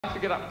I have to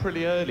get up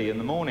pretty early in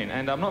the morning,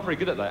 and I'm not very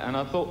good at that, and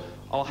I thought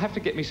I'll have to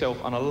get myself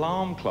an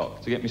alarm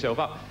clock to get myself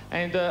up.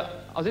 And I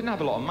didn't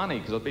have a lot of money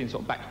because I'd been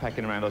sort of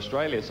backpacking around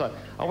Australia, so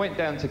I went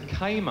down to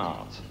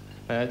Kmart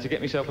to get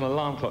myself an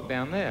alarm clock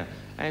down there.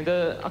 And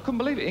I couldn't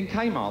believe it, in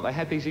Kmart they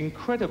had these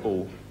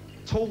incredible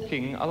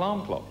talking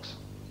alarm clocks.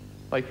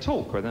 They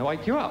talk and they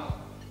wake you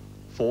up.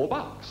 $4.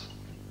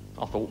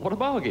 I thought, what a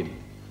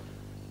bargain.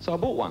 So I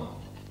bought one.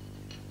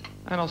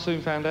 And I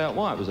soon found out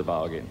why it was a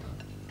bargain.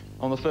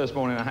 On the first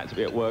morning I had to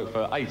be at work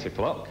for 8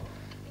 o'clock.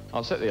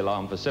 I set the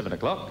alarm for 7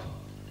 o'clock.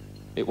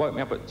 It woke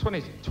me up at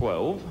 20 to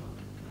 12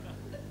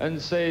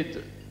 and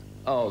said,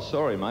 "Oh,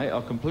 sorry mate,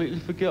 I completely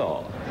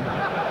forgot."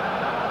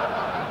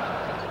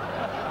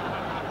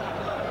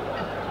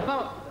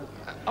 No,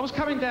 I was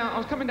coming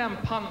down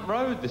Punt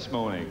Road this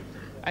morning,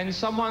 and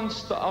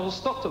I was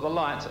stopped at the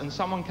lights, and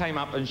someone came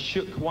up and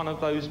shook one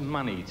of those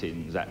money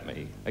tins at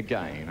me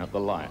again at the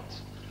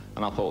lights.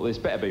 And I thought, this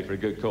better be for a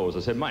good cause. I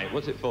said, "Mate,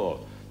 what's it for?"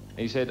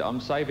 He said, "I'm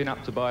saving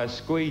up to buy a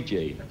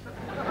squeegee."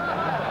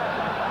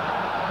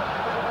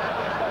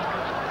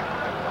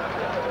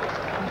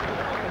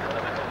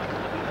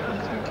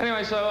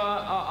 Anyway, so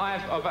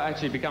I've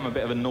actually become a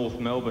bit of a North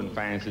Melbourne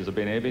fan since I've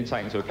been here. Been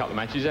taken to a couple of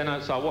matches,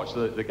 and so I watched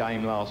the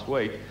game last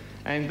week,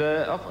 and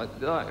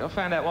I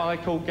found out why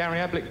they call Gary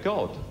Ablett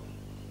God.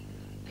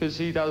 Because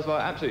he does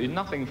like absolutely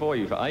nothing for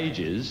you for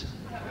ages.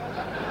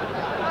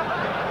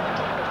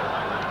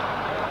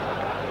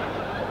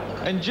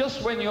 And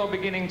just when you're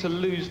beginning to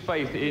lose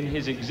faith in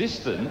his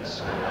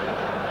existence,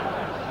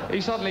 he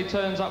suddenly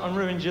turns up and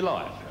ruins your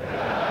life.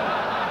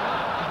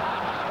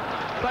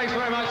 Thanks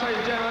very much, ladies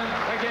and gentlemen.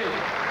 Thank you.